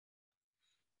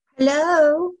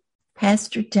Hello,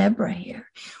 Pastor Deborah here.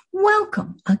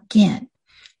 Welcome again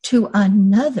to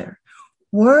another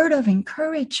Word of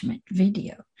Encouragement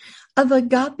video of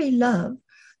Agape Love.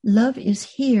 Love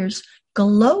is Here's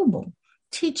global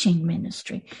teaching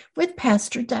ministry with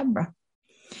Pastor Deborah.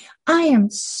 I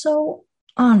am so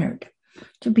honored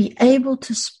to be able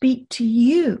to speak to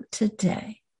you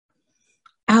today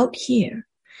out here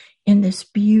in this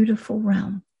beautiful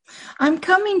realm. I'm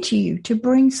coming to you to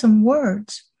bring some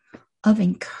words of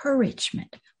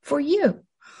encouragement for you.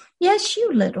 Yes,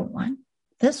 you little one.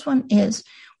 This one is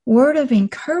Word of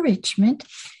Encouragement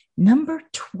number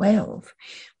 12.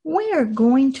 We are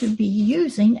going to be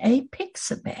using a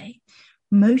Pixabay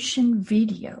motion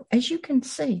video. As you can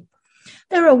see,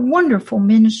 they're a wonderful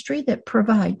ministry that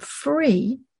provide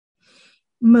free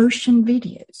motion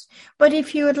videos. But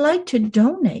if you would like to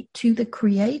donate to the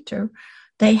creator,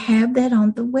 they have that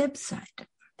on the website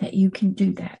that you can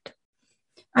do that.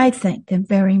 I thank them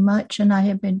very much, and I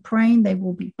have been praying they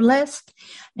will be blessed,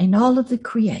 and all of the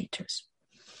creators.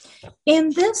 In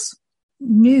this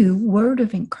new Word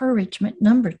of Encouragement,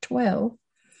 number 12,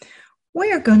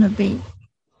 we are going to be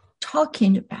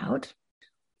talking about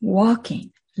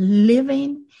walking,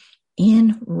 living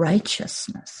in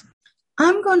righteousness.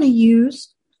 I'm going to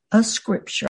use a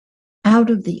scripture out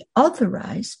of the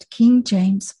Authorized King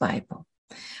James Bible,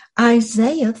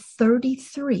 Isaiah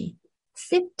 33.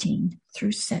 15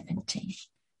 through 17.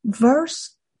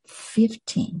 Verse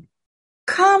 15.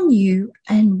 Come you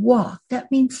and walk,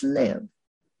 that means live,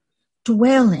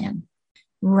 dwell in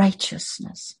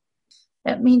righteousness.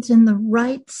 That means in the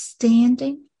right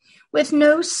standing, with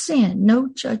no sin, no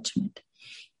judgment,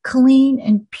 clean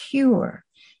and pure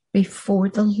before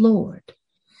the Lord.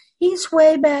 He's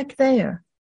way back there,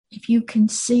 if you can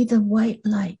see the white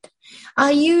light.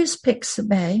 I use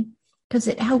Pixabay because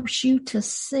it helps you to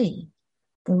see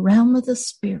the realm of the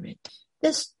Spirit.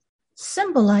 This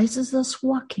symbolizes us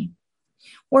walking.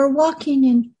 We're walking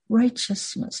in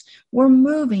righteousness. We're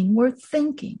moving. We're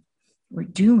thinking. We're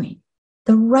doing.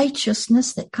 The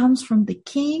righteousness that comes from the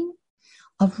King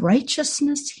of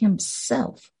righteousness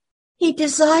himself. He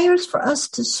desires for us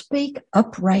to speak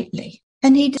uprightly.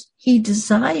 And he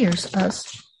desires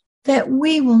us that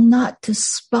we will not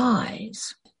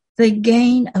despise the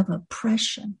gain of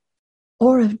oppression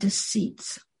or of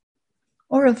deceits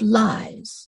or of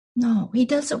lies. No, he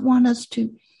doesn't want us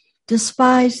to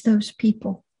despise those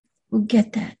people who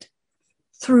get that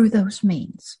through those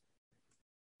means.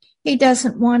 He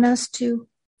doesn't want us to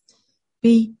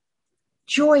be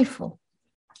joyful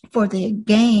for the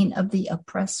gain of the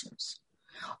oppressors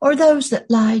or those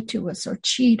that lie to us or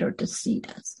cheat or deceive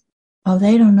us. Oh,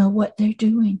 they don't know what they're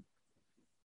doing.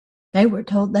 They were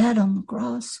told that on the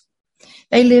cross.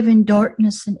 They live in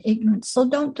darkness and ignorance, so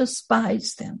don't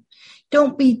despise them.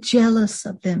 Don't be jealous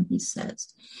of them, he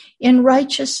says. In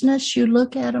righteousness, you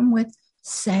look at them with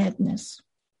sadness.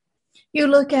 You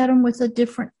look at them with a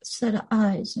different set of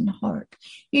eyes and heart.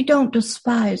 You don't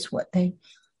despise what they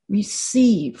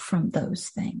receive from those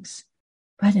things,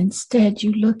 but instead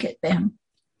you look at them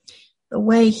the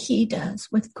way he does,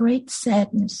 with great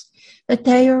sadness, that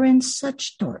they are in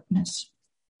such darkness.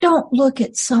 Don't look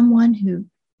at someone who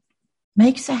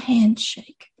makes a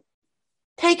handshake,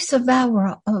 takes a vow or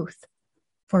an oath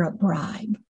for a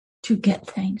bribe to get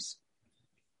things.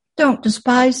 Don't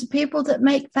despise the people that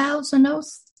make vows and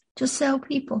oaths to sell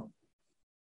people,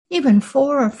 even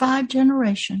 4 or 5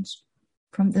 generations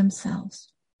from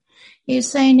themselves. He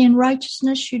is saying in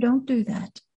righteousness, you don't do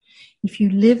that. If you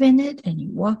live in it and you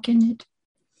walk in it.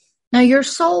 Now your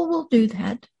soul will do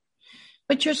that,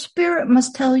 but your spirit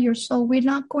must tell your soul, we're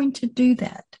not going to do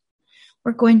that.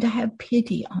 We're going to have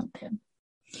pity on them.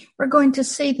 We're going to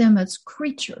see them as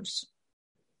creatures,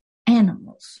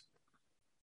 animals,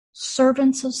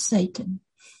 servants of Satan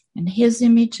in his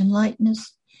image and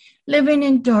likeness, living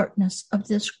in darkness of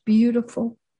this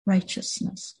beautiful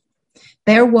righteousness.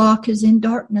 Their walk is in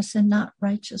darkness and not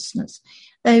righteousness.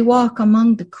 They walk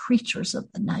among the creatures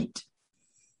of the night.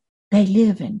 They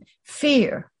live in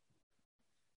fear.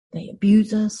 They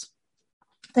abuse us.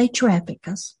 They traffic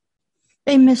us.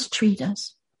 They mistreat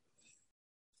us.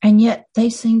 And yet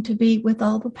they seem to be with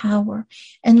all the power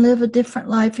and live a different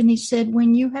life. And he said,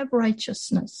 when you have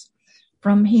righteousness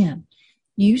from him,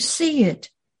 you see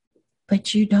it,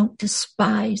 but you don't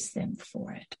despise them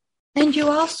for it. And you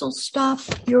also stop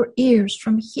your ears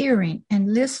from hearing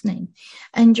and listening,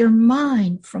 and your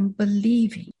mind from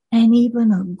believing and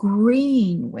even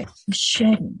agreeing with the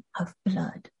shedding of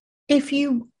blood. If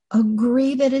you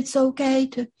agree that it's okay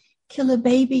to kill a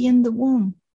baby in the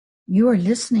womb, you are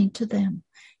listening to them.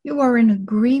 You are in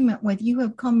agreement with, you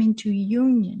have come into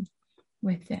union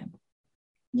with them.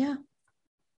 Yeah.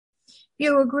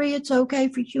 You agree it's okay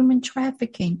for human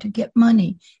trafficking to get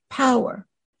money, power,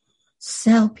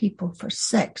 sell people for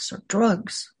sex or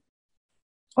drugs.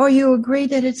 Or you agree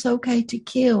that it's okay to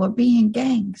kill or be in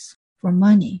gangs for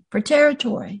money, for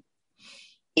territory.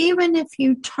 Even if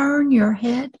you turn your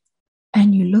head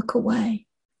and you look away,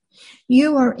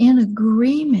 you are in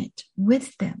agreement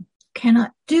with them.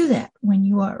 Cannot do that when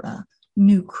you are a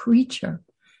new creature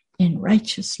in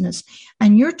righteousness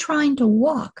and you're trying to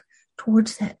walk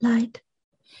towards that light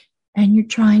and you're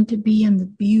trying to be in the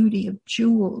beauty of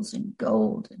jewels and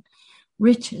gold and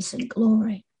riches and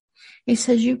glory. He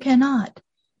says you cannot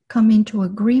come into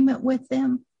agreement with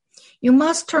them. You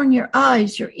must turn your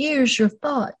eyes, your ears, your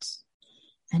thoughts,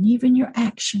 and even your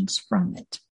actions from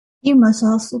it. You must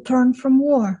also turn from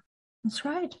war. That's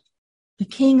right. The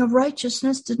King of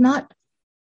Righteousness did not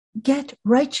get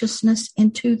righteousness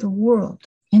into the world,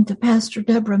 into Pastor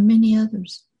Deborah and many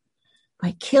others,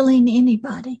 by killing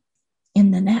anybody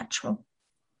in the natural.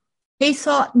 He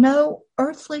sought no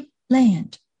earthly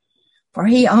land, for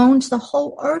he owns the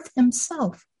whole earth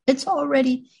himself. It's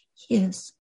already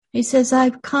his. He says,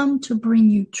 I've come to bring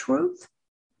you truth,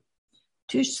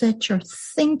 to set your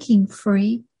thinking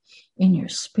free in your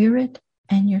spirit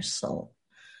and your soul,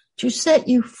 to set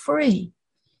you free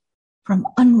from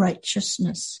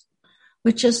unrighteousness,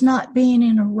 which is not being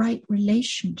in a right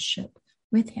relationship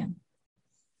with him.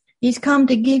 He's come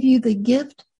to give you the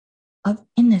gift of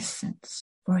innocence,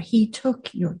 for he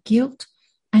took your guilt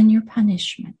and your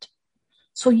punishment,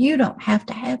 so you don't have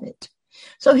to have it.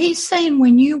 So he's saying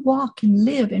when you walk and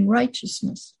live in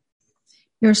righteousness,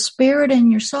 your spirit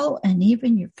and your soul and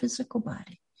even your physical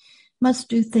body must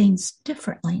do things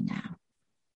differently now.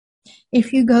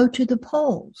 If you go to the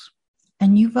polls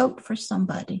and you vote for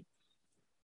somebody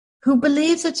who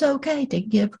believes it's okay to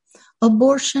give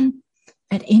abortion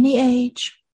at any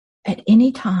age, at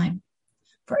any time,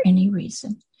 for any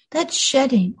reason, that's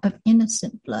shedding of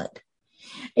innocent blood.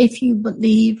 If you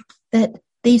believe that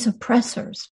these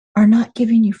oppressors are not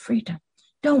giving you freedom,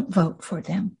 don't vote for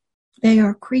them. They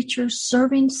are creatures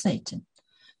serving Satan,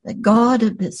 the God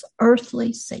of this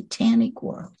earthly satanic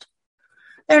world.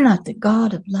 They're not the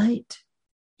God of light.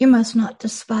 You must not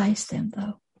despise them,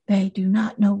 though. They do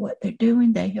not know what they're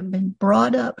doing. They have been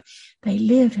brought up. They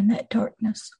live in that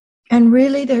darkness. And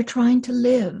really, they're trying to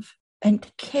live and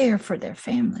to care for their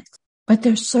families, but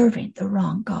they're serving the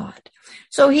wrong God.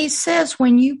 So he says,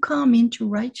 when you come into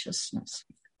righteousness,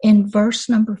 in verse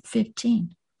number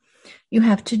 15, you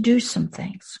have to do some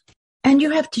things. And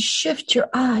you have to shift your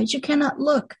eyes. You cannot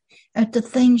look at the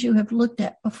things you have looked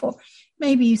at before.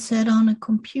 Maybe you sat on a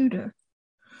computer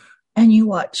and you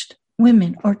watched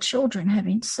women or children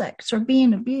having sex or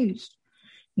being abused.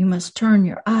 You must turn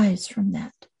your eyes from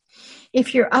that.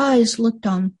 If your eyes looked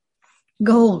on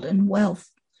gold and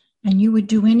wealth and you would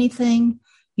do anything,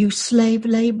 you slave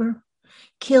labor,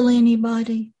 kill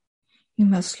anybody, you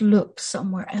must look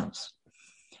somewhere else.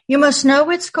 You must know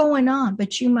what's going on,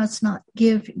 but you must not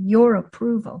give your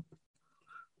approval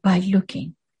by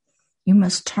looking. You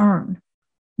must turn.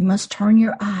 You must turn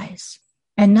your eyes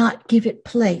and not give it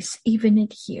place, even in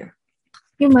here.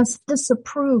 You must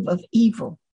disapprove of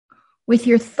evil with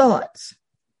your thoughts,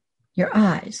 your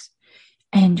eyes,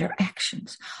 and your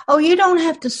actions. Oh, you don't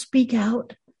have to speak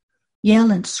out,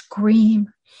 yell and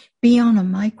scream, be on a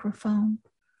microphone.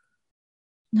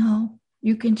 No,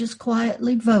 you can just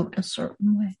quietly vote a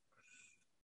certain way.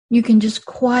 You can just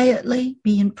quietly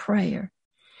be in prayer.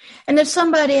 And if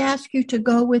somebody asks you to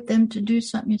go with them to do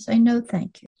something, you say, no,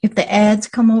 thank you. If the ads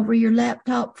come over your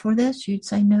laptop for this, you'd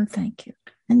say, no, thank you.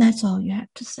 And that's all you have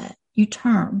to say. You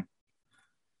turn.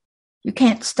 You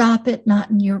can't stop it, not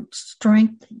in your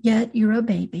strength yet. You're a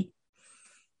baby.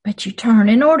 But you turn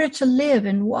in order to live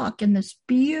and walk in this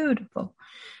beautiful,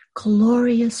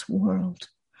 glorious world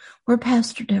where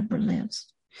Pastor Deborah lives,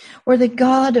 where the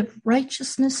God of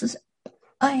righteousness is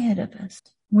ahead of us.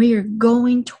 We are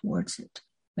going towards it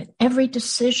with every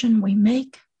decision we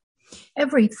make,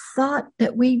 every thought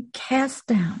that we cast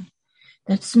down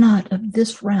that's not of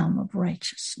this realm of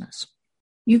righteousness.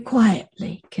 You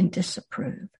quietly can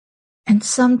disapprove. And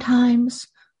sometimes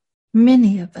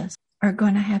many of us are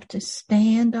going to have to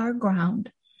stand our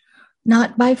ground,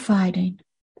 not by fighting,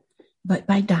 but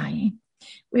by dying.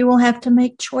 We will have to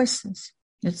make choices.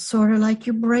 It's sort of like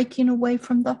you're breaking away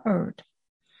from the herd.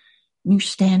 You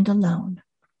stand alone.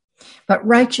 But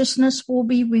righteousness will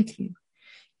be with you,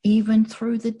 even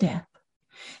through the death.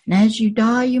 And as you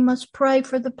die, you must pray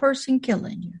for the person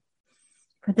killing you,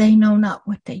 for they know not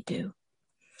what they do.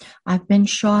 I've been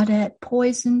shot at,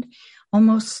 poisoned,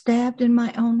 almost stabbed in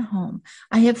my own home.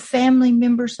 I have family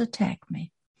members attack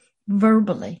me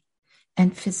verbally,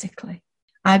 and physically.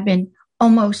 I've been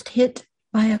almost hit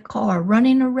by a car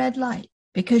running a red light,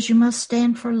 because you must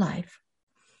stand for life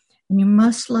and you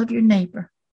must love your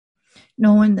neighbor,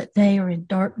 knowing that they are in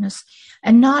darkness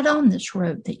and not on this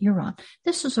road that you're on.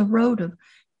 This is a road of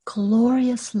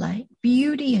glorious light,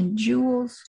 beauty, and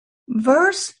jewels.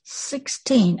 Verse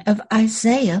 16 of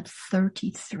Isaiah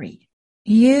 33.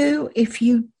 If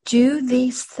you do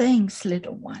these things,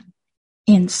 little one,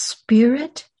 in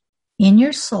spirit, in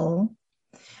your soul,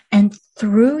 and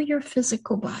through your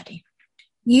physical body,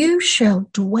 you shall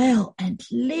dwell and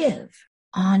live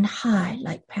on high,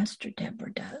 like Pastor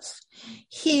Deborah does,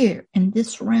 here in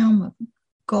this realm of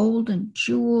gold and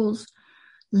jewels,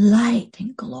 light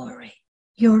and glory.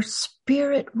 Your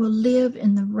spirit will live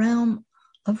in the realm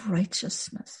of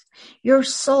righteousness. Your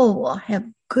soul will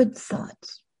have good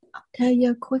thoughts. I'll tell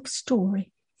you a quick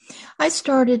story. I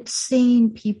started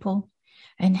seeing people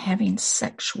and having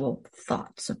sexual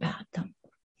thoughts about them.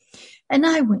 And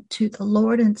I went to the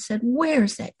Lord and said,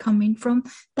 where's that coming from?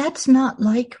 That's not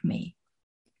like me.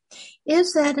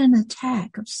 Is that an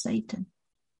attack of Satan?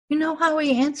 You know how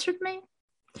he answered me?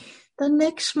 The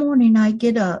next morning I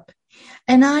get up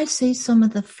and I see some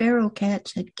of the feral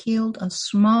cats had killed a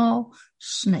small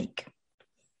snake.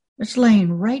 It's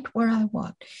laying right where I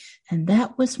walked. And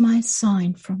that was my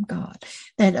sign from God,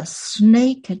 that a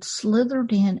snake had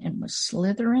slithered in and was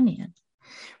slithering in,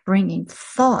 bringing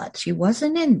thoughts. He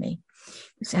wasn't in me.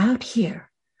 He was out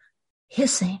here,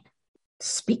 hissing,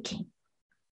 speaking,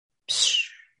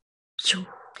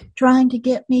 trying to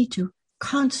get me to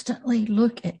constantly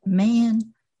look at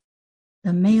man,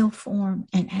 the male form,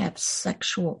 and have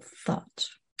sexual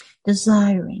thoughts,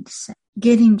 desiring sex,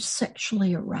 getting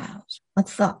sexually aroused. I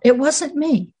thought it wasn't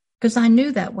me, because I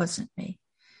knew that wasn't me.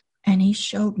 And he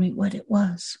showed me what it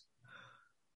was.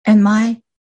 And my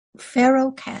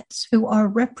feral cats, who are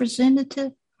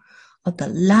representative of the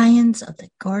lions of the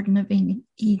Garden of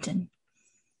Eden,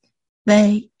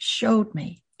 they showed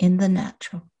me in the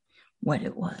natural what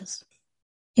it was.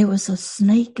 It was a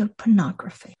snake of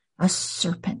pornography, a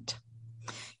serpent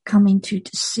coming to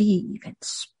deceive and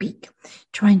speak,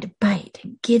 trying to bite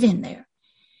and get in there.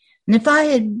 And if I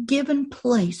had given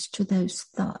place to those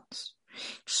thoughts,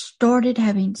 started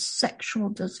having sexual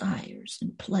desires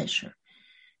and pleasure,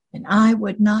 then I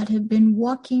would not have been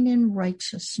walking in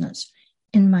righteousness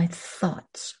in my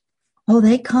thoughts. Oh,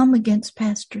 they come against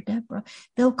Pastor Deborah.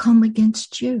 They'll come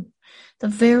against you. The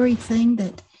very thing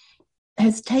that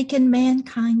has taken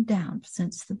mankind down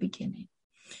since the beginning.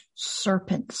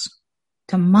 Serpents,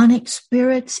 demonic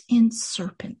spirits in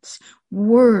serpents,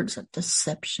 words of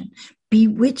deception,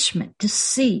 bewitchment,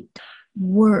 deceit,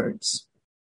 words,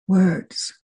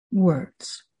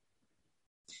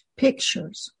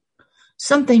 pictures,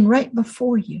 something right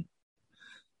before you,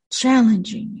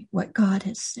 challenging what God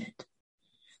has said,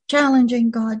 challenging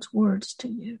God's words to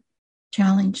you,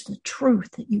 challenge the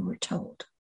truth that you were told,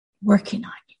 working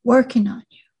on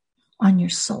you, on your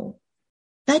soul.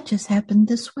 That just happened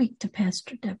this week to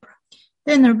Pastor Deborah.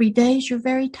 Then there'll be days you're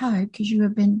very tired because you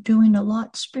have been doing a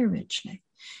lot spiritually.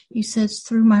 He says,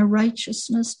 through my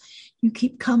righteousness, you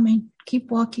keep coming, keep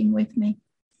walking with me.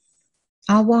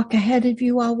 I'll walk ahead of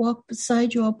you. I'll walk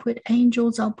beside you. I'll put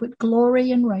angels. I'll put glory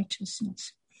and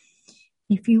righteousness.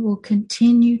 If you will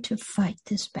continue to fight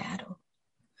this battle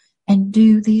and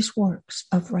do these works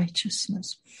of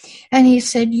righteousness. And he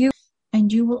said, you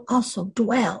will also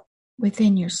dwell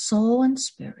within your soul and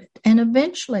spirit, and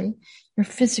eventually your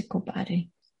physical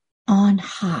body on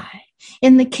high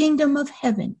in the kingdom of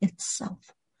heaven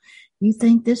itself. You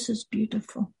think this is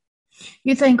beautiful.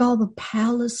 You think all the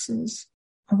palaces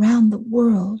around the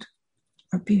world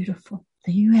are beautiful.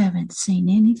 You haven't seen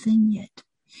anything yet.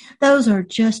 Those are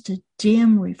just a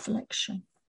dim reflection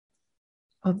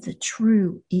of the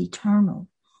true, eternal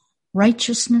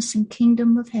righteousness and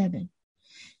kingdom of heaven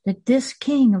that this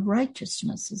King of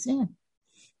righteousness is in.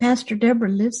 Pastor Deborah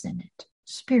lives in it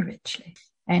spiritually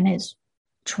and is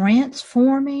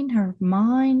transforming her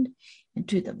mind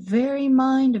into the very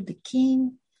mind of the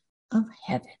King of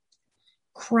heaven,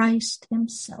 Christ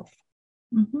himself.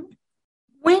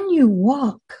 When you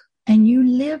walk and you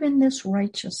live in this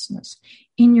righteousness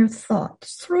in your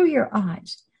thoughts, through your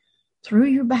eyes, through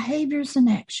your behaviors and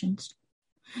actions,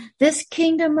 this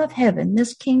kingdom of heaven,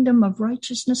 this kingdom of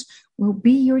righteousness will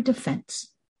be your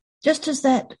defense. Just as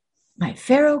that, my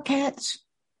feral cats,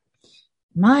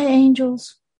 my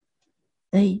angels,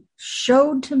 they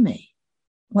showed to me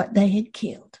what they had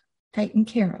killed, taken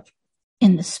care of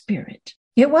in the spirit.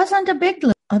 It wasn't a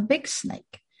big snake.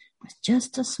 It was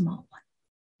just a small one.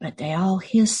 But they all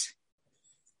hiss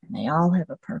and they all have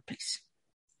a purpose.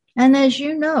 And as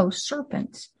you know,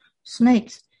 serpents,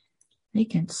 snakes, They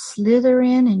can slither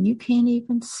in and you can't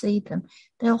even see them.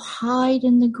 They'll hide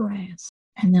in the grass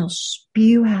and they'll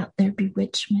spew out their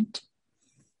bewitchment,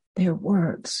 their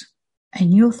words,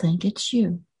 and you'll think it's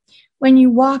you. When you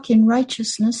walk in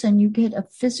righteousness and you get a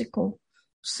physical,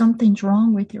 something's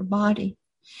wrong with your body,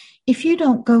 if you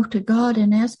don't go to God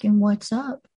and ask him what's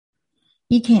up,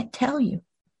 he can't tell you.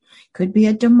 Could be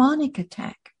a demonic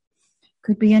attack.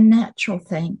 Could be a natural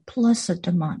thing plus a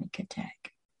demonic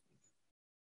attack.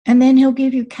 And then he'll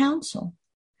give you counsel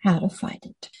how to fight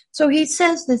it. So he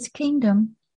says this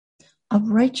kingdom of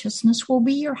righteousness will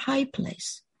be your high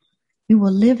place. You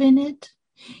will live in it.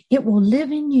 It will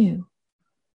live in you.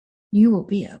 You will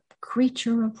be a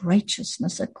creature of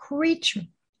righteousness, a creature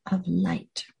of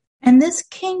light. And this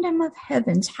kingdom of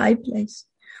heaven's high place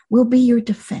will be your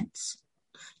defense,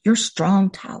 your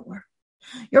strong tower,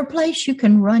 your place you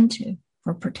can run to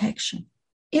for protection.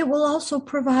 It will also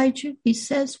provide you, he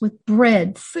says, with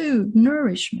bread, food,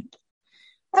 nourishment.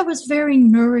 That was very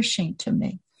nourishing to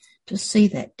me to see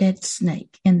that dead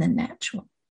snake in the natural.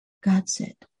 God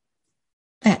said,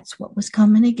 that's what was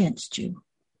coming against you.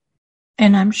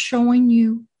 And I'm showing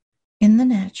you in the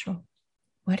natural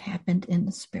what happened in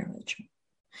the spiritual.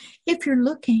 If you're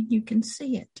looking, you can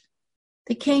see it.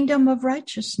 The kingdom of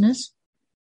righteousness,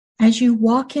 as you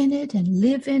walk in it and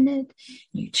live in it,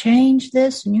 you change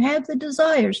this and you have the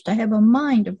desires to have a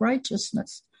mind of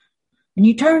righteousness. And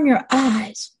you turn your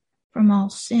eyes from all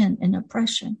sin and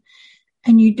oppression.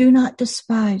 And you do not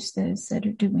despise those that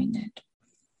are doing it.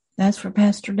 That's where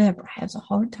Pastor Deborah has a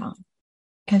hard time.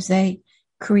 Because they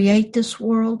create this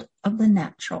world of the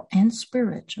natural and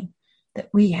spiritual that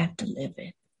we have to live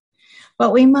in.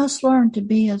 But we must learn to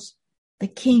be as the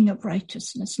king of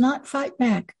righteousness, not fight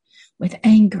back with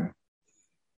anger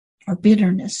or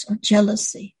bitterness or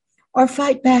jealousy, or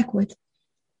fight back with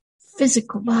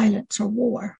physical violence or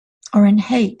war or in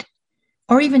hate,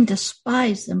 or even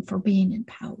despise them for being in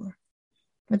power.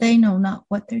 For they know not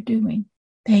what they're doing.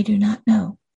 They do not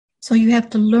know. So you have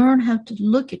to learn how to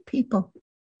look at people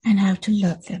and how to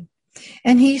love them.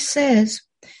 And he says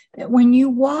that when you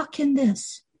walk in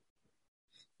this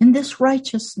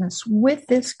righteousness with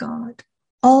this God,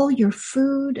 all your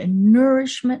food and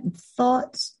nourishment and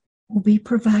thoughts will be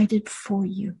provided for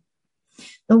you.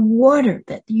 The water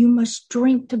that you must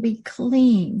drink to be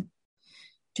clean,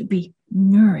 to be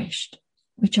nourished,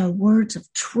 which are words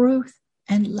of truth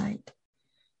and light,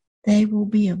 they will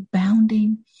be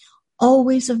abounding,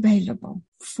 always available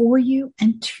for you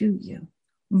and to you.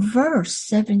 Verse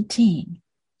 17,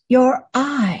 your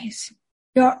eyes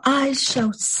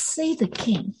shall see the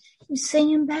King. You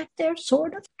see him back there,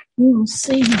 sort of? You will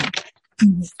see him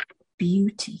in his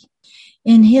beauty,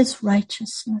 in his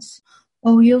righteousness.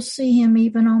 Oh, you'll see him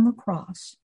even on the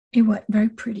cross. He wasn't very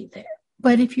pretty there.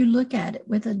 But if you look at it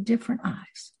with a different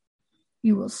eyes,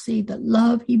 you will see the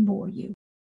love he bore you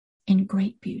in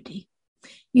great beauty.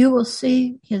 You will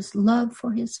see his love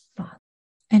for his Father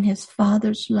and his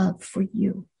Father's love for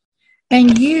you.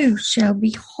 And you shall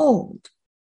behold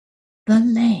the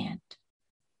land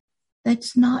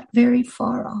that's not very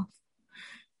far off.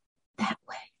 That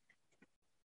way.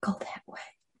 Go that way.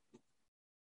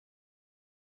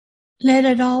 Let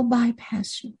it all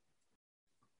bypass you.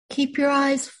 Keep your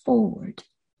eyes forward,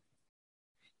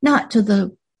 not to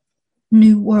the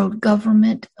new world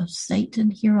government of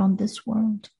Satan here on this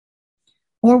world,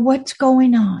 or what's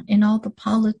going on in all the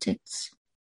politics.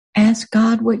 Ask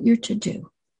God what you're to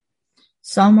do.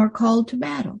 Some are called to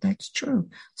battle, that's true.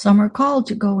 Some are called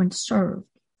to go and serve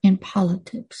in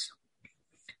politics.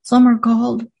 Some are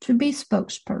called to be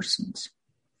spokespersons.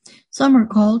 Some are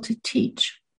called to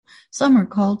teach. Some are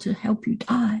called to help you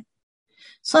die.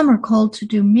 Some are called to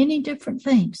do many different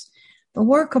things. The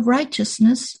work of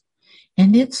righteousness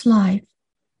and its life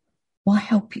will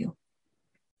help you.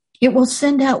 It will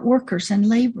send out workers and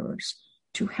laborers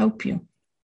to help you.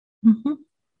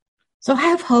 So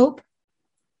have hope.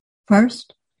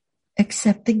 First,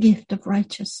 accept the gift of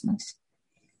righteousness.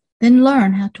 Then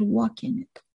learn how to walk in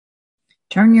it.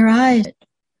 Turn your eyes,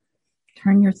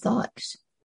 turn your thoughts,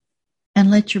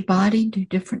 and let your body do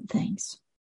different things.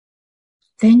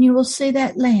 Then you will see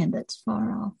that land that's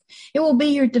far off. It will be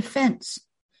your defense.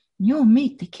 You'll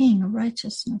meet the King of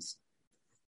righteousness.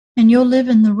 And you'll live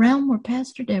in the realm where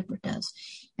Pastor Deborah does.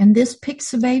 And this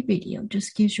Pixabay video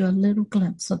just gives you a little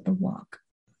glimpse of the walk.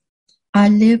 I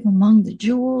live among the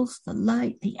jewels, the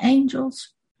light, the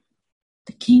angels,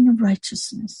 the King of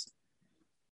righteousness.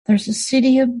 There's a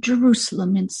city of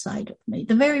Jerusalem inside of me,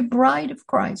 the very bride of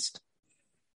Christ,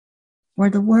 where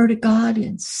the word of God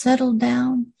is settled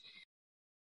down,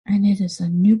 and it is a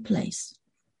new place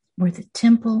where the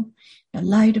temple, the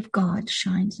light of God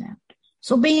shines out.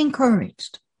 So be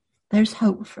encouraged. There's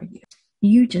hope for you.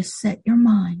 You just set your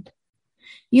mind.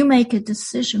 You make a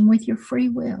decision with your free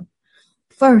will.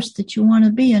 First, that you want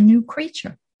to be a new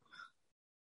creature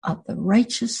of the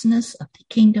righteousness of the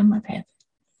kingdom of heaven.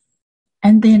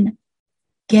 And then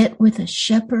get with a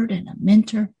shepherd and a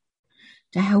mentor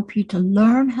to help you to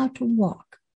learn how to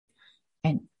walk.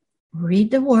 And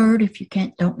read the word. If you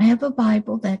don't have a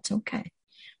Bible, that's okay.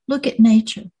 Look at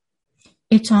nature.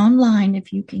 It's online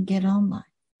if you can get online.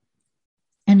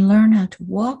 And learn how to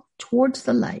walk towards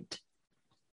the light,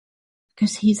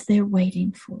 because he's there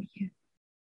waiting for you.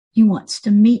 He wants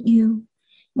to meet you,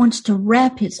 wants to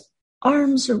wrap his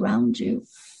arms around you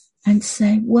and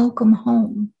say, welcome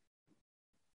home,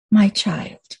 my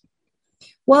child.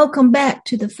 Welcome back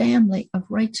to the family of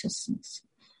righteousness.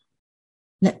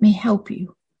 Let me help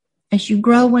you as you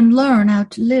grow and learn how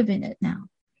to live in it now.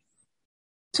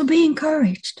 So be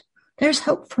encouraged. There's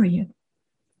hope for you.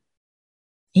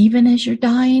 Even as you're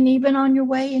dying, even on your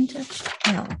way into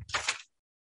hell,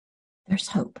 there's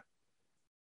hope.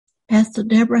 Pastor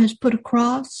Deborah has put a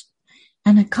cross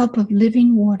and a cup of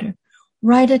living water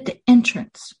right at the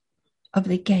entrance of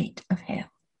the gate of hell.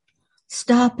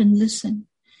 Stop and listen.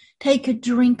 Take a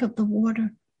drink of the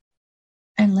water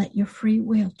and let your free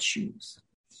will choose.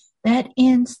 That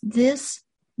ends this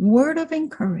word of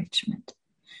encouragement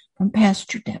from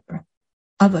Pastor Deborah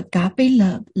of Agape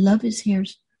Love. Love is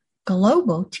Here's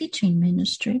global teaching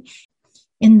ministry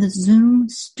in the Zoom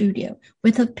studio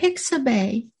with a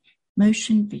Pixabay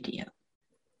motion video.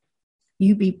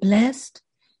 You be blessed,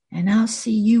 and I'll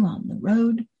see you on the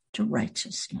road to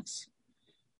righteousness.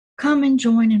 Come and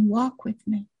join and walk with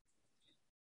me,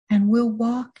 and we'll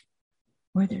walk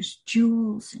where there's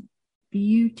jewels and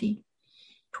beauty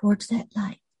towards that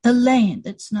light, the land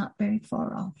that's not very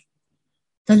far off,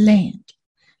 the land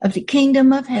of the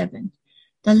kingdom of heaven,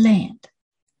 the land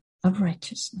of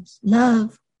righteousness.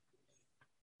 Love.